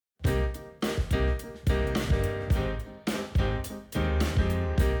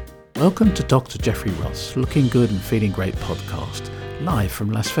Welcome to Dr. Jeffrey Roth's Looking Good and Feeling Great podcast, live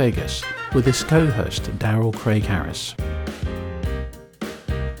from Las Vegas, with his co-host, Daryl Craig Harris.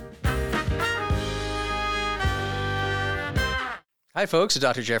 Hi folks, it's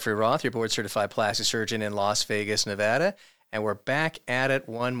Dr. Jeffrey Roth, your board-certified plastic surgeon in Las Vegas, Nevada, and we're back at it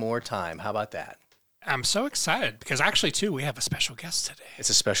one more time. How about that? I'm so excited because actually, too, we have a special guest today.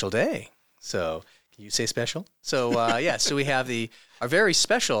 It's a special day. So, can you say special? So, so we have our very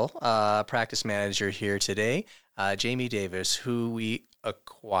special practice manager here today, Jamie Davis, who we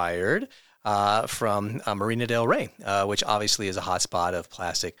acquired from Marina Del Rey, which obviously is a hotspot of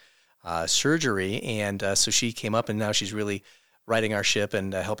plastic surgery. And so she came up, and now she's really righting our ship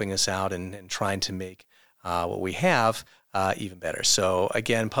and helping us out and trying to make what we have even better. So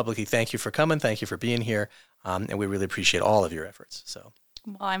again, publicly, thank you for coming. Thank you for being here. And we really appreciate all of your efforts. So,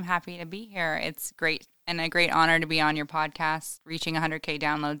 well, I'm happy to be here. It's great and a great honor to be on your podcast. Reaching 100K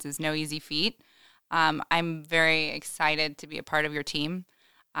downloads is no easy feat. I'm very excited to be a part of your team.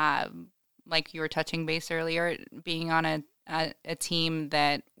 Like you were touching base earlier, being on a team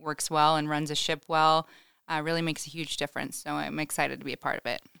that works well and runs a ship well really makes a huge difference. So I'm excited to be a part of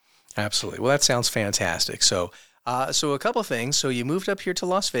it. Absolutely. Well, that sounds fantastic. So a couple of things. So you moved up here to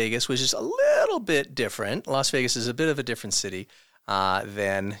Las Vegas, which is a little bit different. Las Vegas is a bit of a different city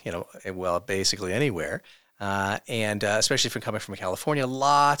than, basically anywhere. And especially if you're coming from California,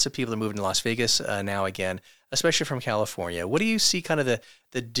 lots of people are moving to Las Vegas now again, especially from California. What do you see kind of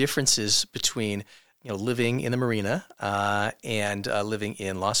the differences between, living in the marina and living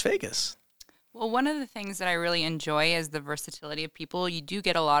in Las Vegas? Well, one of the things that I really enjoy is the versatility of people. You do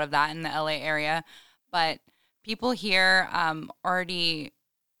get a lot of that in the LA area, but people here already,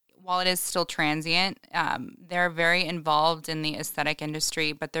 while it is still transient, they're very involved in the aesthetic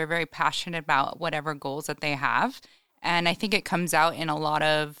industry, but they're very passionate about whatever goals that they have. And I think it comes out in a lot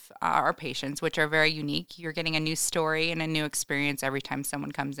of our patients, which are very unique. You're getting a new story and a new experience every time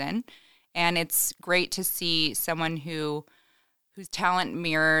someone comes in. And it's great to see someone whose talent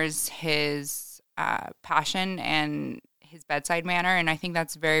mirrors his passion and his bedside manner, and I think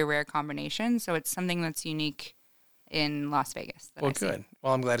that's a very rare combination. So it's something that's unique in Las Vegas. Well, good.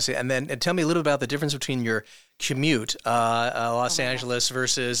 Well, I'm glad to see it. And then tell me a little about the difference between your commute, Los Angeles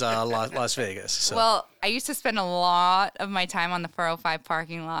versus Las Vegas. So. Well, I used to spend a lot of my time on the 405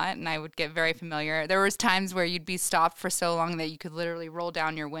 parking lot, and I would get very familiar. There was times where you'd be stopped for so long that you could literally roll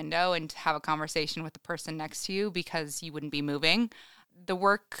down your window and have a conversation with the person next to you because you wouldn't be moving. The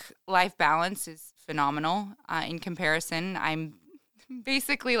work-life balance is phenomenal. In comparison, I'm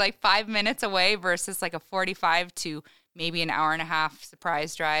basically like 5 minutes away versus like a 45 to maybe an hour and a half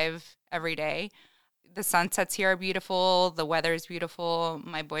surprise drive every day. The sunsets here are beautiful. The weather is beautiful.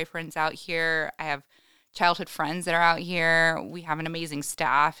 My boyfriend's out here. I have childhood friends that are out here. We have an amazing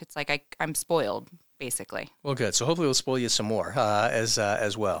staff. It's like I'm spoiled, basically. Well, good. So hopefully we'll spoil you some more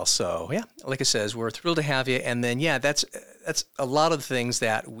as well. So yeah, like I says, we're thrilled to have you. And then that's a lot of the things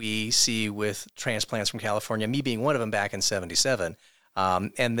that we see with transplants from California. Me being one of them back in '77.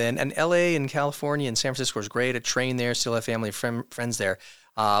 And LA and California and San Francisco is great. I train there, still have family and friends there.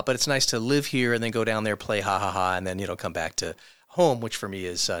 But it's nice to live here and then go down there, play ha ha ha, and then come back to home, which for me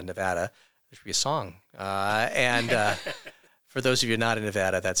is Nevada. There should be a song. For those of you not in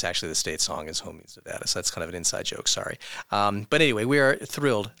Nevada, that's actually the state song is Home Means Nevada. So that's kind of an inside joke, sorry. But anyway, we are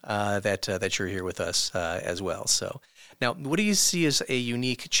thrilled that you're here with us as well. So now, what do you see as a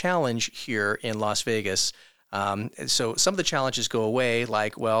unique challenge here in Las Vegas? So some of the challenges go away,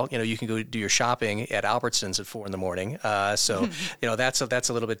 like, you can go do your shopping at Albertsons at 4 a.m. So that's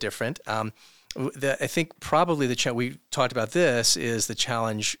a little bit different. I think probably we talked about this is the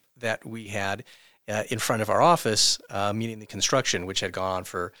challenge that we had in front of our office, meaning the construction, which had gone on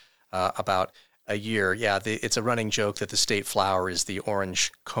for about a year. Yeah, it's a running joke that the state flower is the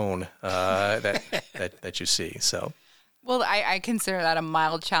orange cone that you see. So, well, I consider that a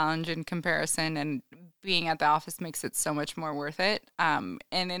mild challenge in comparison, and being at the office makes it so much more worth it. And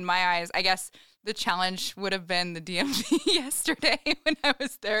in my eyes, I guess the challenge would have been the DMV yesterday when I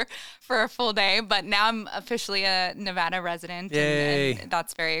was there for a full day. But now I'm officially a Nevada resident, and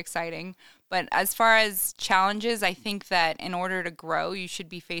that's very exciting. But as far as challenges, I think that in order to grow, you should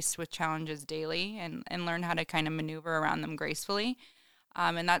be faced with challenges daily and learn how to kind of maneuver around them gracefully.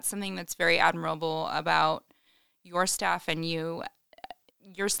 And that's something that's very admirable about your staff and you.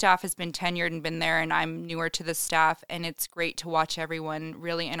 Your staff has been tenured and been there, and I'm newer to the staff, and it's great to watch everyone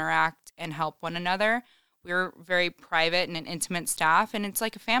really interact and help one another. We're very private and an intimate staff, and it's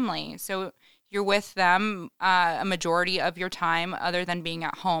like a family. So you're with them a majority of your time other than being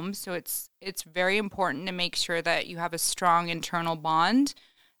at home. So it's very important to make sure that you have a strong internal bond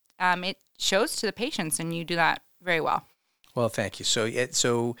it shows to the patients, and you do that very well. Well, thank you.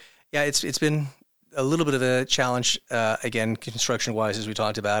 It's been a little bit of a challenge, again, construction-wise, as we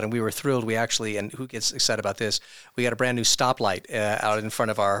talked about, and we were thrilled. We actually, and who gets excited about this, we got a brand new stoplight out in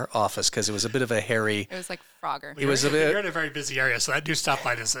front of our office because it was a bit of a hairy. It was like Frogger. You're in a very busy area, so that new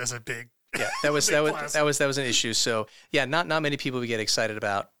stoplight is a big. Yeah, that was an issue. So yeah, not many people would get excited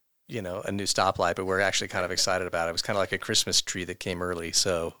about a new stoplight, but we're actually kind of excited about it. It was kind of like a Christmas tree that came early.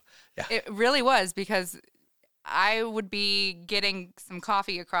 So yeah, it really was, because I would be getting some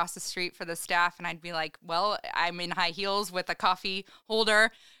coffee across the street for the staff, and I'd be like, well, I'm in high heels with a coffee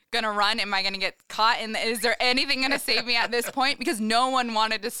holder, gonna run. Am I gonna get caught? And is there anything gonna save me at this point? Because no one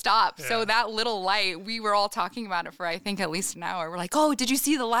wanted to stop. Yeah. So that little light, we were all talking about it for, I think, at least an hour. We're like, oh, did you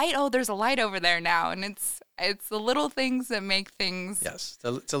see the light? Oh, there's a light over there now. And it's the little things that make things. Yes,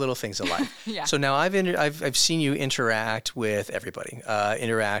 it's the little things of life. Yeah. So now I've seen you interact with everybody,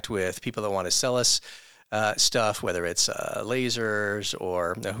 interact with people that want to sell us stuff, whether it's lasers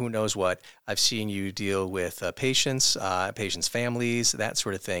or who knows what. I've seen you deal with patients' families, that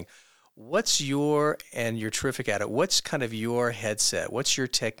sort of thing. And you're terrific at it, what's kind of your headset? What's your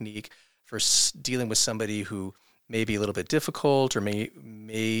technique for dealing with somebody who may be a little bit difficult or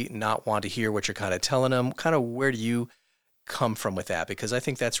may not want to hear what you're kind of telling them? Kind of where do you come from with that? Because I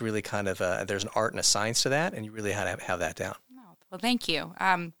think that's really kind of there's an art and a science to that, and you really have that down. Oh, well, thank you.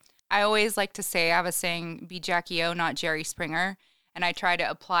 I always like to say, I have a saying, be Jackie O, not Jerry Springer. And I try to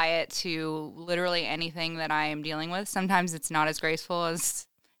apply it to literally anything that I am dealing with. Sometimes it's not as graceful as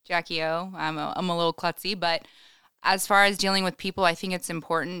Jackie O. I'm a little klutzy, but as far as dealing with people, I think it's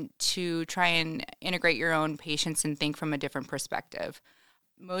important to try and integrate your own patients and think from a different perspective.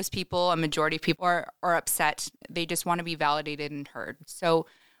 Most people, a majority of people are upset. They just want to be validated and heard. So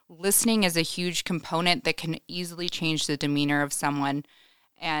listening is a huge component that can easily change the demeanor of someone,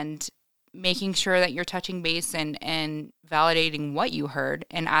 and making sure that you're touching base and validating what you heard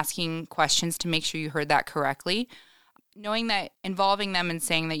and asking questions to make sure you heard that correctly. Knowing that, involving them and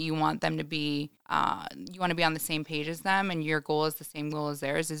saying that you want them to be, you want to be on the same page as them and your goal is the same goal as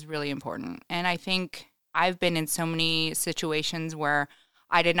theirs is really important. And I think I've been in so many situations where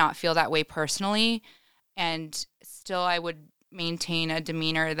I did not feel that way personally, and still I would maintain a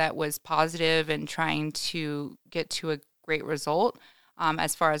demeanor that was positive and trying to get to a great result.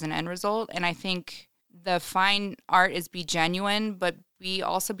 As far as an end result. And I think the fine art is be genuine, but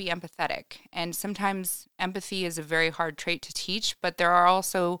also be empathetic. And sometimes empathy is a very hard trait to teach, but there are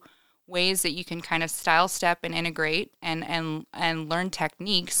also ways that you can kind of style step and integrate and learn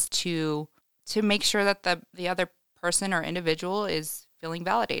techniques to make sure that the other person or individual is feeling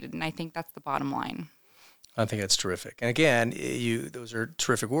validated. And I think that's the bottom line. I think that's terrific. And again, those are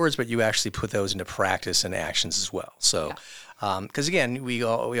terrific words, but you actually put those into practice and actions as well. So, because again, we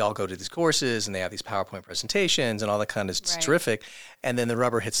all go to these courses and they have these PowerPoint presentations and all that kind of Right. terrific. And then the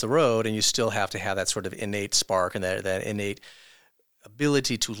rubber hits the road, and you still have to have that sort of innate spark and that innate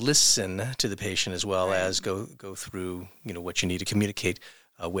ability to listen to the patient as well Right. as go through what you need to communicate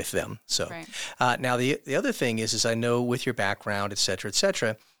with them. So Right. now the other thing is I know with your background, et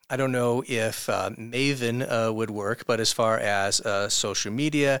cetera, I don't know if Maven would work, but as far as social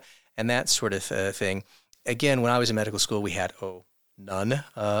media and that sort of thing, again, when I was in medical school, we had none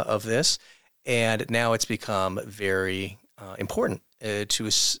of this, and now it's become very important to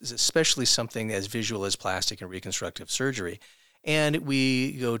especially something as visual as plastic and reconstructive surgery. And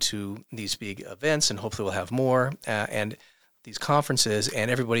we go to these big events, and hopefully we'll have more, and these conferences, and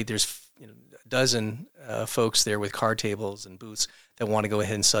everybody, there's a dozen folks there with card tables and booths that want to go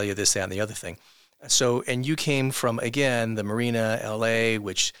ahead and sell you this, that, and the other thing. So, and you came from, again, the Marina, LA,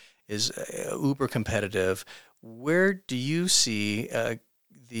 which is uber competitive. Where do you see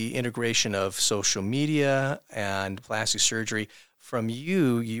the integration of social media and plastic surgery from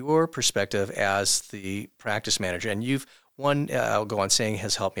your perspective as the practice manager? And I'll go on saying,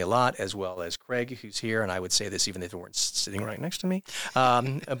 has helped me a lot, as well as Craig, who's here, and I would say this even if they weren't sitting right next to me.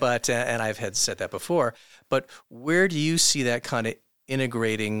 But and I've had said that before. But where do you see that kind of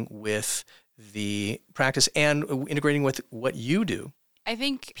integrating with the practice and integrating with what you do? I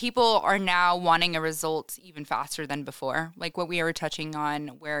think people are now wanting a result even faster than before. Like what we were touching on,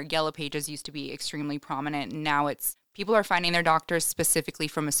 where yellow pages used to be extremely prominent, and now people are finding their doctors specifically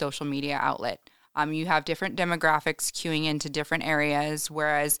from a social media outlet. You have different demographics queuing into different areas,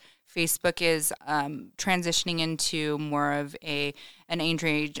 whereas Facebook is transitioning into more of an age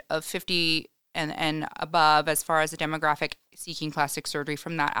range of 50 and above as far as the demographic seeking plastic surgery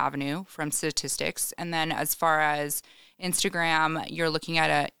from that avenue, from statistics. And then as far as Instagram, you're looking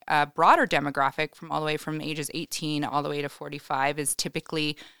at a broader demographic from all the way from ages 18 all the way to 45 is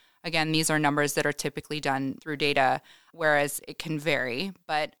typically Again, these are numbers that are typically done through data, whereas it can vary.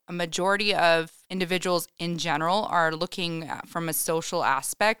 But a majority of individuals in general are looking from a social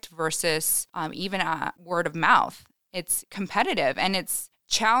aspect versus even a word of mouth. It's competitive and it's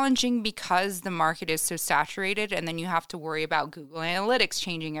challenging because the market is so saturated, and then you have to worry about Google Analytics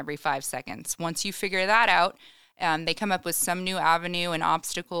changing every 5 seconds. Once you figure that out, they come up with some new avenue and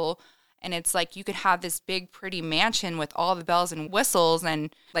obstacle, and it's like you could have this big, pretty mansion with all the bells and whistles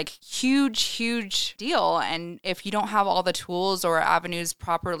and like huge deal. And if you don't have all the tools or avenues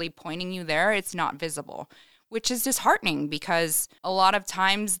properly pointing you there, it's not visible, which is disheartening because a lot of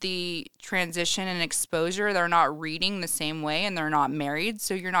times the transition and exposure, they're not reading the same way and they're not married.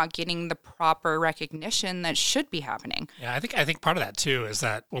 So you're not getting the proper recognition that should be happening. Yeah, I think part of that too is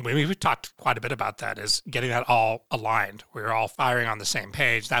that we've talked quite a bit about that is getting that all aligned. We're all firing on the same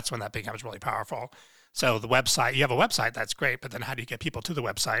page. That's when that becomes really powerful. So the website, you have a website, that's great, but then how do you get people to the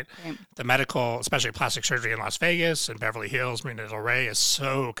website? Right. The medical, especially plastic surgery in Las Vegas and Beverly Hills, Marina del Rey is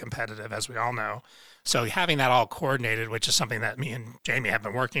so competitive, as we all know. So having that all coordinated, which is something that me and Jamie have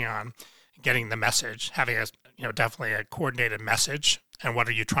been working on, getting the message, having definitely a coordinated message, and what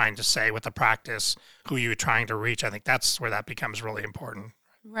are you trying to say with the practice, who are you trying to reach? I think that's where that becomes really important.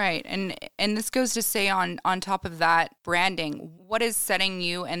 Right. And this goes to say on top of that, branding, what is setting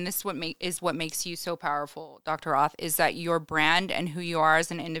you, and this is what makes you so powerful, Dr. Roth, is that your brand and who you are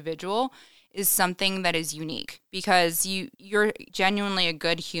as an individual is something that is unique because you're genuinely a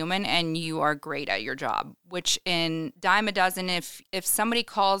good human and you are great at your job, which in dime a dozen, if somebody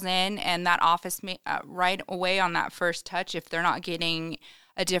calls in and that office right away on that first touch, if they're not getting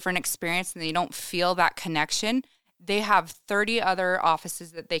a different experience and they don't feel that connection, they have 30 other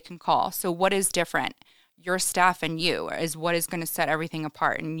offices that they can call. So what is different? Your staff and you is what is going to set everything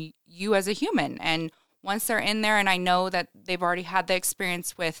apart, and you as a human. And once they're in there, and I know that they've already had the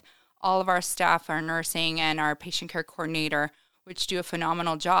experience with all of our staff, our nursing and our patient care coordinator, which do a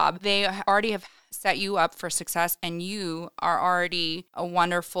phenomenal job. They already have set you up for success, and you are already a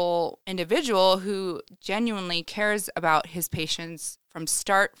wonderful individual who genuinely cares about his patients from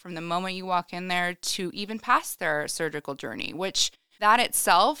the moment you walk in there to even past their surgical journey, which that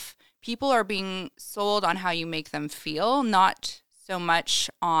itself, people are being sold on how you make them feel, not so much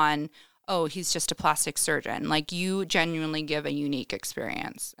on, oh, he's just a plastic surgeon. Like, you genuinely give a unique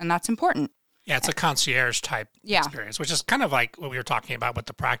experience, and that's important. Yeah, it's a concierge type experience, which is kind of like what we were talking about with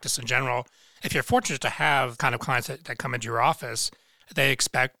the practice in general. If you're fortunate to have kind of clients that come into your office, they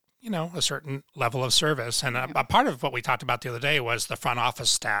expect, a certain level of service. And a part of what we talked about the other day was the front office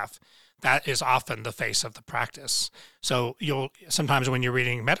staff. That is often the face of the practice. So sometimes when you're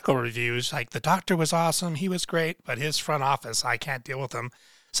reading medical reviews, like the doctor was awesome, he was great, but his front office, I can't deal with him.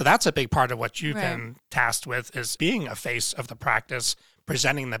 So that's a big part of what you've been tasked with, is being a face of the practice,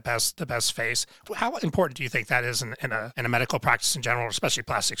 presenting the best face. How important do you think that is in a medical practice in general, especially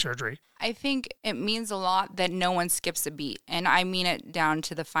plastic surgery? I think it means a lot that no one skips a beat. And I mean it down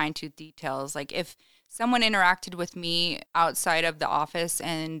to the fine-tooth details. Like, if someone interacted with me outside of the office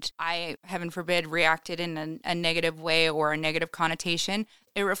and I, heaven forbid, reacted in a negative way or a negative connotation,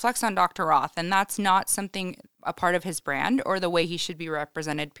 it reflects on Dr. Roth. And that's not something a part of his brand or the way he should be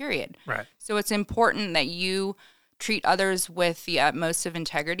represented, period. Right. So it's important that you treat others with the utmost of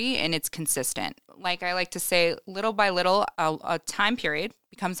integrity, and it's consistent. Like I like to say, little by little, a time period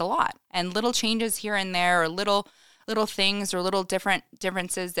becomes a lot. And little changes here and there, or little things or little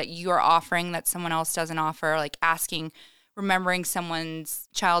differences that you are offering that someone else doesn't offer, like remembering someone's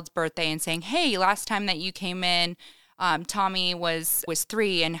child's birthday and saying, hey, last time that you came in, Tommy was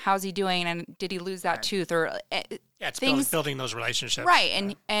 3, and how's he doing? And did he lose that tooth? Or it's building those relationships.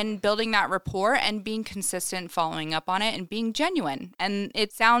 Right. And building that rapport and being consistent, following up on it and being genuine. And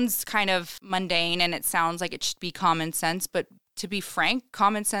it sounds kind of mundane and it sounds like it should be common sense, but to be frank,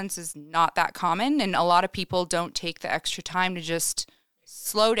 common sense is not that common. And a lot of people don't take the extra time to just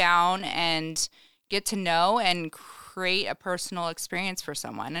slow down and get to know and create a personal experience for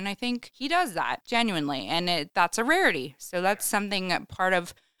someone. And I think he does that genuinely. And that's a rarity. So that's something, part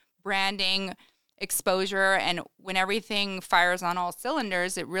of branding, exposure. And when everything fires on all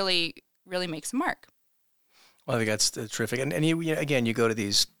cylinders, it really, really makes a mark. Well, I think that's terrific. And you go to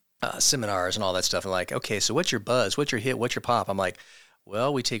these seminars and all that stuff, and like, okay, so what's your buzz? What's your hit? What's your pop? I'm like,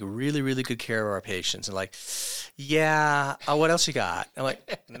 well, we take really, really good care of our patients. And like, yeah, what else you got? I'm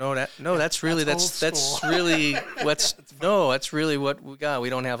like, no, that's really that's really what we got. We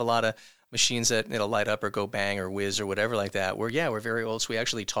don't have a lot of machines that light up or go bang or whiz or whatever like that. We're very old, so we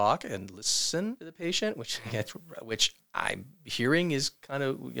actually talk and listen to the patient, which I'm hearing is kind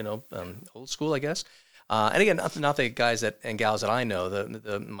of old school, I guess. And again, not the guys and gals that I know,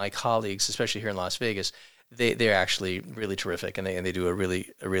 my colleagues, especially here in Las Vegas, they're actually really terrific, and they do a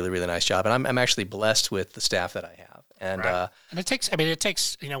really nice job. And I'm actually blessed with the staff that I have. And right. And it takes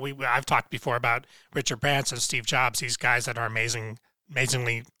I've talked before about Richard Branson, Steve Jobs, these guys that are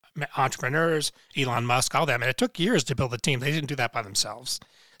amazingly entrepreneurs, Elon Musk, all them. And it took years to build a team. They didn't do that by themselves.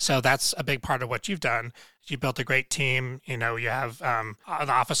 So that's a big part of what you've done. You built a great team. You have the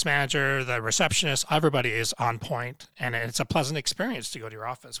office manager, the receptionist, everybody is on point. And it's a pleasant experience to go to your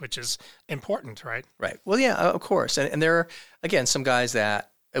office, which is important, right? Right. Well, yeah, of course. And there are, again, some guys that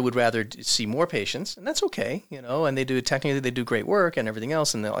I would rather see more patients, and that's okay, and they do great work and everything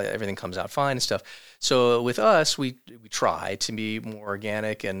else, and everything comes out fine and stuff. So with us, we try to be more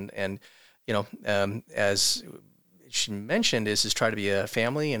organic and as she mentioned, is try to be a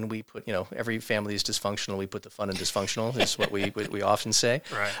family, and we put, every family is dysfunctional. We put the fun in dysfunctional is what we often say.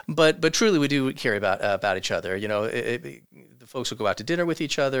 Right. But truly, we do care about each other. The folks will go out to dinner with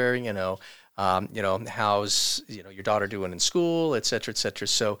each other. How's your daughter doing in school, et cetera, et cetera.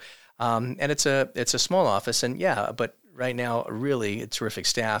 So, and it's a small office, and but right now, really a terrific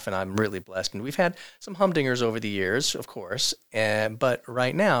staff, and I'm really blessed. And we've had some humdingers over the years, of course, but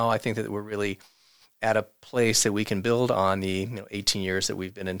right now, I think that we're really at a place that we can build on the 18 years that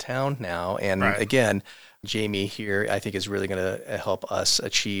we've been in town now. And right. Again, Jamie here, I think, is really going to help us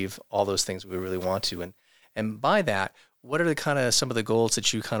achieve all those things we really want to. And by that, what are the kind of some of the goals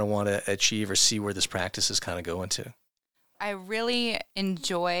that you kind of want to achieve or see where this practice is kind of going to? I really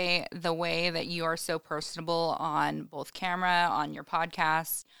enjoy the way that you are so personable on both camera, on your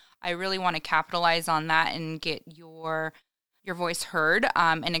podcast. I really want to capitalize on that and get your voice heard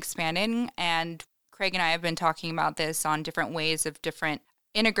and expanding. And Craig and I have been talking about this on different ways of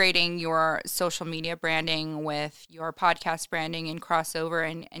integrating your social media branding with your podcast branding and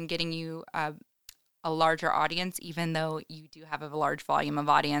crossover and getting you a larger audience, even though you do have a large volume of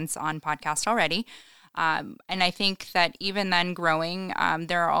audience on podcast already. And I think that even then growing,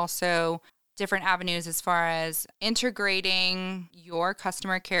 there are also different avenues as far as integrating your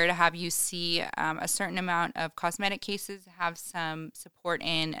customer care to have you see a certain amount of cosmetic cases, have some support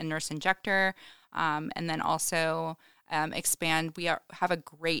in a nurse injector, and then also expand. We have a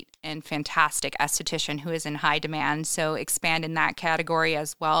great and fantastic esthetician who is in high demand, so expand in that category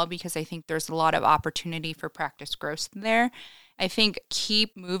as well, because I think there's a lot of opportunity for practice growth there. I think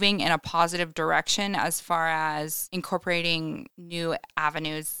keep moving in a positive direction as far as incorporating new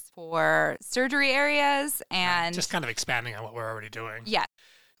avenues for surgery areas and just kind of expanding on what we're already doing. Yeah.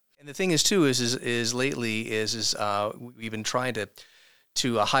 And the thing is too is lately we've been trying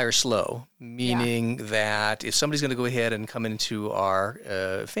to hire slow, meaning that if somebody's going to go ahead and come into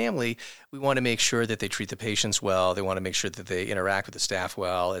our family, we want to make sure that they treat the patients well. They want to make sure that they interact with the staff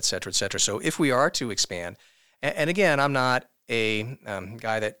well, et cetera, et cetera. So if we are to expand, and again, I'm not a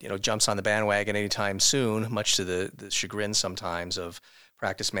guy that jumps on the bandwagon anytime soon, much to the chagrin sometimes of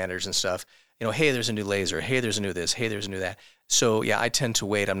practice managers and stuff. Hey, there's a new laser. Hey, there's a new this. Hey, there's a new that. So I tend to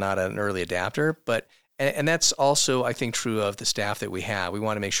wait. I'm not an early adapter, but and that's also, I think, true of the staff that we have. We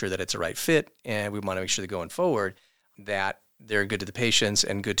want to make sure that it's a right fit, and we want to make sure that going forward that they're good to the patients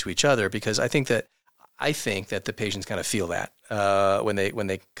and good to each other, because I think that the patients kind of feel that when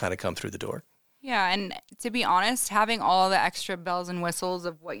they kind of come through the door. Yeah, and to be honest, having all the extra bells and whistles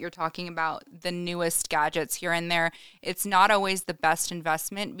of what you're talking about, the newest gadgets here and there, it's not always the best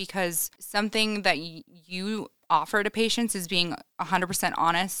investment, because something that you offer to patients is being 100%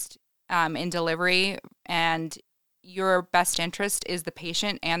 honest in delivery, and your best interest is the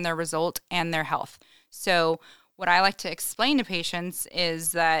patient and their result and their health. So what I like to explain to patients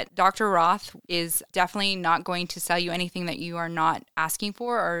is that Dr. Roth is definitely not going to sell you anything that you are not asking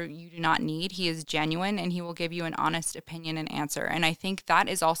for or you do not need. He is genuine, and he will give you an honest opinion and answer. And I think that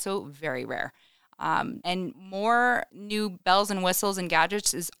is also very rare. And more new bells and whistles and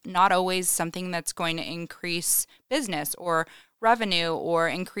gadgets is not always something that's going to increase business or revenue or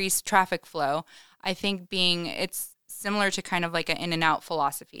increase traffic flow. I think it's similar to kind of like an In-N-Out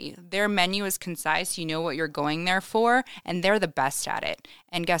philosophy. Their menu is concise. You know what you're going there for, and they're the best at it.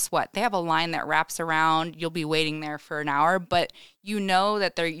 And guess what? They have a line that wraps around. You'll be waiting there for an hour, but you know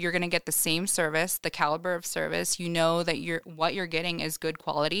that you're going to get the same service, the caliber of service. You know that what you're getting is good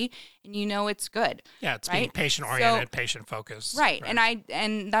quality, and you know it's good. Yeah, it's right? being patient-oriented, patient-focused. Right.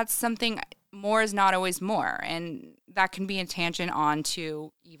 And that's something more is not always more. And that can be a tangent on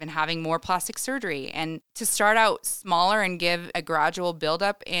to even having more plastic surgery. And to start out smaller and give a gradual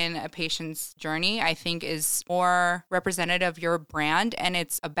buildup in a patient's journey, I think is more representative of your brand, and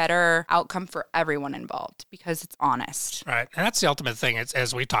it's a better outcome for everyone involved because it's honest. Right. And that's the ultimate thing. It's,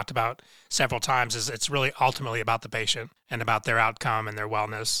 as we talked about several times, is it's really ultimately about the patient and about their outcome and their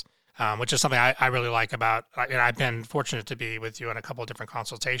wellness. Which is something I really like about, and I've been fortunate to be with you in a couple of different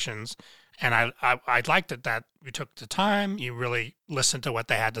consultations, and I liked it that you took the time, you really listened to what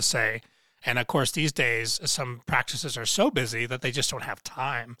they had to say. And of course, these days, some practices are so busy that they just don't have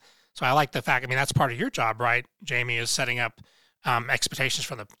time. So I like the fact, I mean, that's part of your job, right, Jamie, is setting up expectations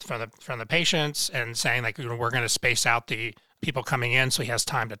from the patients and saying, like, we're going to space out the people coming in so he has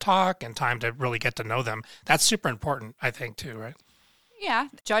time to talk and time to really get to know them. That's super important, I think, too, right? Yeah.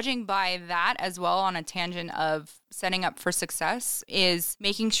 Judging by that as well, on a tangent of setting up for success, is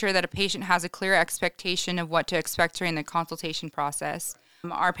making sure that a patient has a clear expectation of what to expect during the consultation process.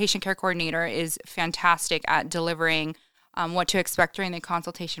 Our patient care coordinator is fantastic at delivering what to expect during the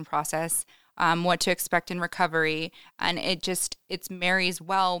consultation process, what to expect in recovery. And it marries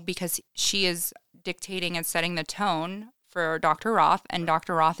well because she is dictating and setting the tone for Dr. Roth, and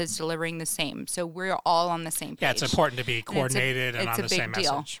Dr. Roth is delivering the same. So we're all on the same page. Yeah, it's important to be coordinated and on the same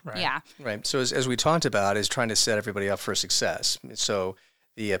deal. Message. Right. Yeah. Right. So as we talked about, is trying to set everybody up for success. So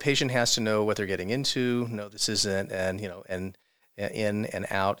the patient has to know what they're getting into, know this isn't an in and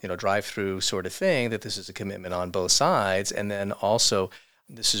out, drive-through sort of thing, that this is a commitment on both sides. And then also,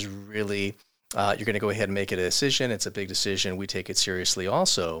 this is really, you're going to go ahead and make a decision. It's a big decision. We take it seriously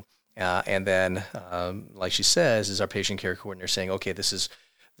also. And then, like she says, is our patient care coordinator saying, okay, this is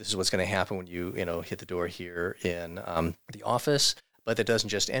what's going to happen when you hit the door here in the office, but that doesn't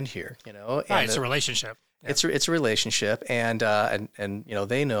just end here, Right, it's a relationship. Yeah. It's a relationship, and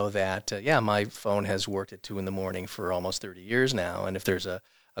they know that my phone has worked at 2 a.m. for almost 30 years now, and if there's a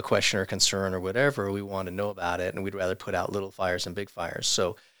question or concern or whatever, we want to know about it, and we'd rather put out little fires than big fires.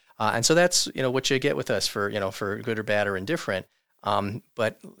 So, and so that's what you get with us for good or bad or indifferent.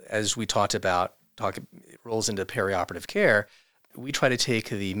 But as we talked about, it rolls into perioperative care. We try to take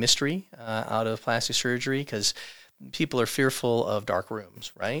the mystery out of plastic surgery because people are fearful of dark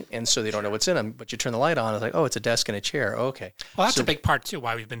rooms, right? And so they don't know what's in them. But you turn the light on, it's like, oh, it's a desk and a chair. Okay. Well, that's a big part too.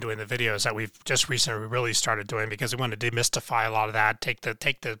 Why we've been doing the videos that we've just recently really started doing, because we want to demystify a lot of that, take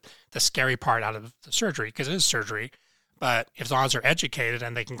the scary part out of the surgery, because it is surgery. But as long as they're educated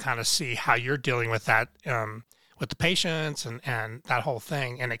and they can kind of see how you're dealing with that. With the patients and that whole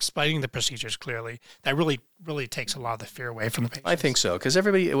thing, and explaining the procedures clearly, that really takes a lot of the fear away from the patients. I think so, because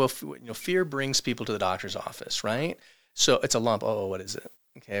everybody, fear brings people to the doctor's office, right? So it's a lump. Oh, what is it?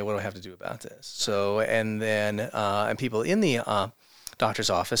 Okay, what do I have to do about this? So, and then, and people in the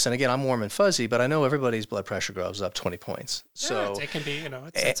doctor's office, and again, I'm warm and fuzzy, but I know everybody's blood pressure goes up 20 points. So it can be,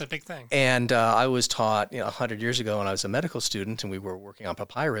 it's a big thing. And I was taught, 100 years ago when I was a medical student and we were working on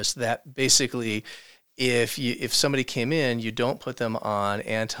papyrus, that basically, if somebody came in, you don't put them on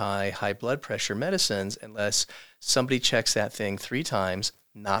anti-high blood pressure medicines unless somebody checks that thing 3 times,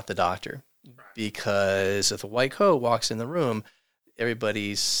 not the doctor. Right. Because if a white coat walks in the room,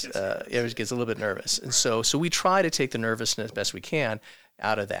 everybody gets a little bit nervous. And so we try to take the nervousness best we can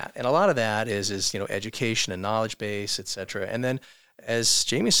out of that. And a lot of that is education and knowledge base, et cetera. And then, as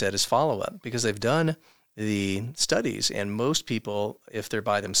Jamie said, is follow-up, because they've done the studies, and most people, if they're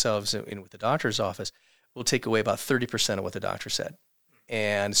by themselves in with the doctor's office, will take away about 30% of what the doctor said.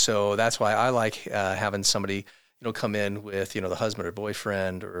 And so that's why I like having somebody, come in with, the husband or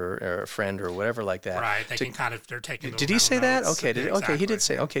boyfriend or a friend or whatever like that. Right. They can kind of, they're taking. Did he say that? Okay. Exactly. He did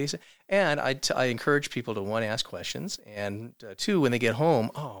say. Okay. He said, and I encourage people to, 1, ask questions, and 2, when they get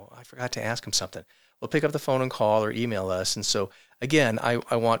home, oh, I forgot to ask him something. Well, pick up the phone and call or email us. And so, again,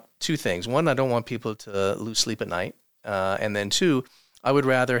 I want 2 things. 1, I don't want people to lose sleep at night. And then 2, I would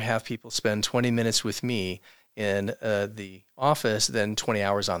rather have people spend 20 minutes with me in the office than 20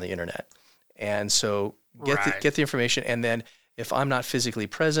 hours on the internet. And so get the information. And then if I'm not physically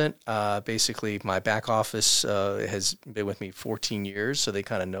present, basically my back office has been with me 14 years, so they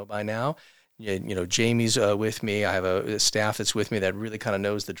kind of know by now. Jamie's with me. I have a staff that's with me that really kind of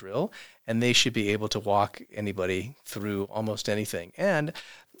knows the drill, and they should be able to walk anybody through almost anything. And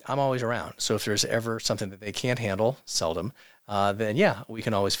I'm always around. So if there's ever something that they can't handle, seldom, then we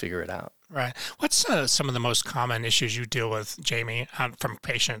can always figure it out. Right. What's some of the most common issues you deal with, Jamie, from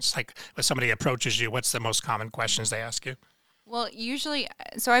patients? Like when somebody approaches you, what's the most common questions they ask you? Well, usually,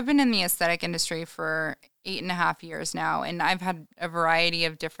 so I've been in the aesthetic industry for 8.5 years now, and I've had a variety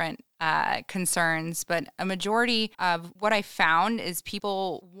of different concerns, but a majority of what I found is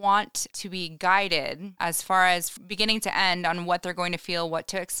people want to be guided as far as beginning to end on what they're going to feel, what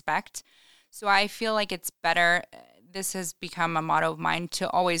to expect. So I feel like it's better. This has become a motto of mine to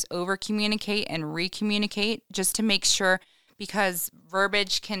always over-communicate and re-communicate just to make sure, because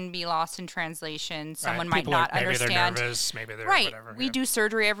verbiage can be lost in translation. Someone might not understand. Maybe they're nervous, maybe they're whatever. We do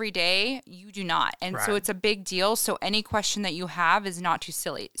surgery every day. You do not. And so it's a big deal. So any question that you have is not too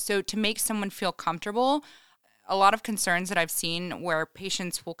silly. So to make someone feel comfortable, a lot of concerns that I've seen where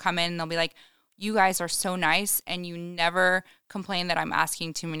patients will come in and they'll be like, you guys are so nice and you never complain that I'm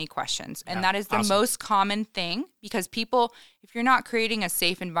asking too many questions. And that is the most common thing, because people, if you're not creating a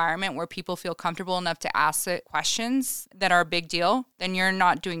safe environment where people feel comfortable enough to ask questions that are a big deal, then you're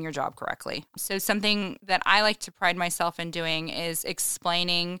not doing your job correctly. So something that I like to pride myself in doing is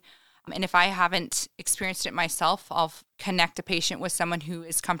explaining. And if I haven't experienced it myself, I'll connect a patient with someone who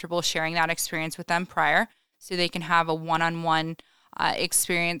is comfortable sharing that experience with them prior, so they can have a one-on-one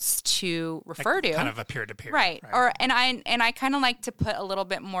experience to refer to, kind of a peer-to-peer, right? Or and I kind of like to put a little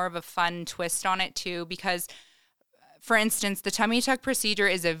bit more of a fun twist on it too, because, for instance, the tummy tuck procedure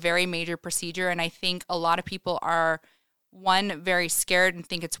is a very major procedure, and I think a lot of people are very scared and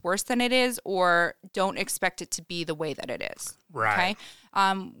think it's worse than it is, or don't expect it to be the way that it is. Right. Okay.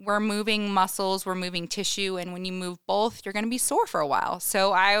 We're moving muscles, we're moving tissue, and when you move both, you're going to be sore for a while.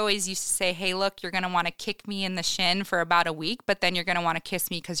 So I always used to say, hey, look, you're going to want to kick me in the shin for about a week, but then you're going to want to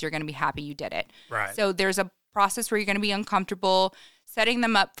kiss me because you're going to be happy you did it. Right. So there's a process where you're going to be uncomfortable, setting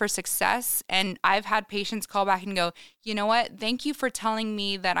them up for success. And I've had patients call back and go, you know what? Thank you for telling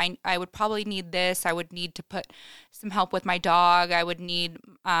me that I would probably need this. I would need to put some help with my dog. I would need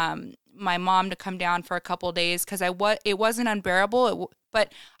my mom to come down for a couple of days because it wasn't unbearable,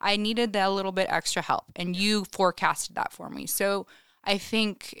 but I needed a little bit extra help. And you forecasted that for me. So I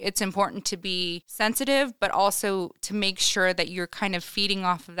think it's important to be sensitive, but also to make sure that you're kind of feeding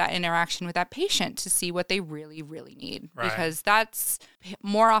off of that interaction with that patient to see what they really, really need. Right. Because that's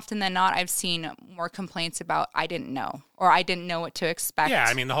more often than not, I've seen more complaints about, I didn't know, or I didn't know what to expect. Yeah,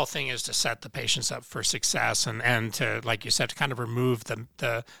 I mean, the whole thing is to set the patients up for success and to, like you said, to kind of remove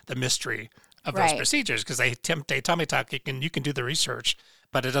the mystery of those procedures, because they tummy tuck, you can do the research,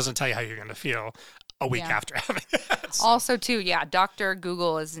 but it doesn't tell you how you're going to feel a week after having it. So. Also, too, Dr.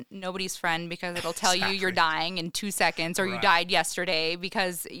 Google is nobody's friend, because it'll tell you you're dying in 2 seconds, or you died yesterday.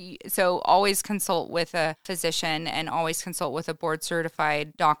 So always consult with a physician and always consult with a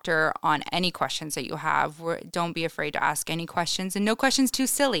board-certified doctor on any questions that you have. Don't be afraid to ask any questions, and no question's too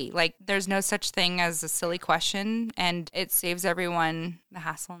silly. Like, there's no such thing as a silly question, and it saves everyone the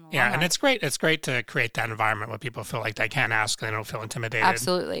hassle in the long run. And it's great. It's great to create that environment where people feel like they can ask, they don't feel intimidated.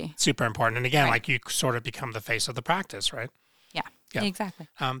 Absolutely. Super important. And again, like, you sort of become the face of the practice, right? Yeah, exactly.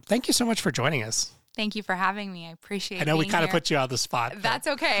 Thank you so much for joining us. Thank you for having me. I appreciate it. I know we kind of put you on the spot. That's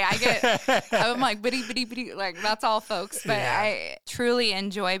okay. I'm like, bitty, like, that's all, folks. But I truly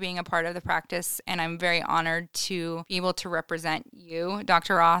enjoy being a part of the practice, and I'm very honored to be able to represent you,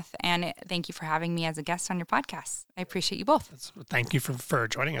 Dr. Roth, and thank you for having me as a guest on your podcast. I appreciate you both. Thank you for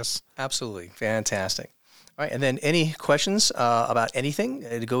joining us. Absolutely. Fantastic. All right. And then any questions about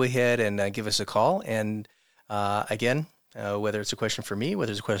anything, go ahead and give us a call. And again, whether it's a question for me,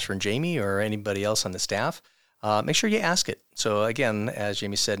 whether it's a question for Jamie or anybody else on the staff, make sure you ask it. So again, as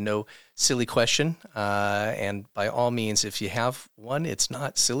Jamie said, no silly question. And by all means, if you have one, it's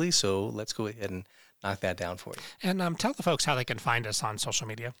not silly. So let's go ahead and knock that down for you. And tell the folks how they can find us on social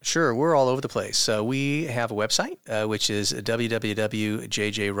media. Sure. We're all over the place. We have a website, which is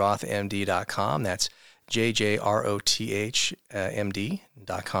www.jjrothmd.com. That's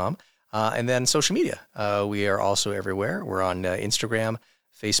JJROTHMD.com. And then social media. We are also everywhere. We're on Instagram,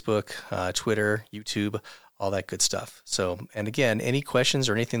 Facebook, Twitter, YouTube, all that good stuff. So, and again, any questions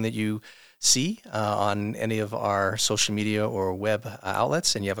or anything that you see on any of our social media or web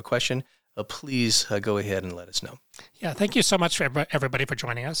outlets, and you have a question, please go ahead and let us know. Yeah, thank you so much for everybody for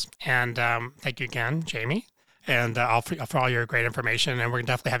joining us. And thank you again, Jamie. And for all your great information. And we're going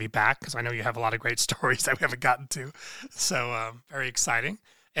to definitely have you back, because I know you have a lot of great stories that we haven't gotten to. So very exciting.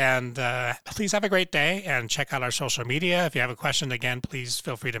 And please have a great day, and check out our social media. If you have a question, again, please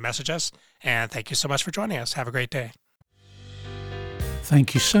feel free to message us. And thank you so much for joining us. Have a great day.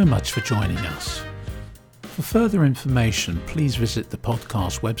 Thank you so much for joining us. For further information, please visit the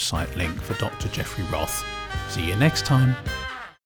podcast website link for Dr. Jeffrey Roth. See you next time.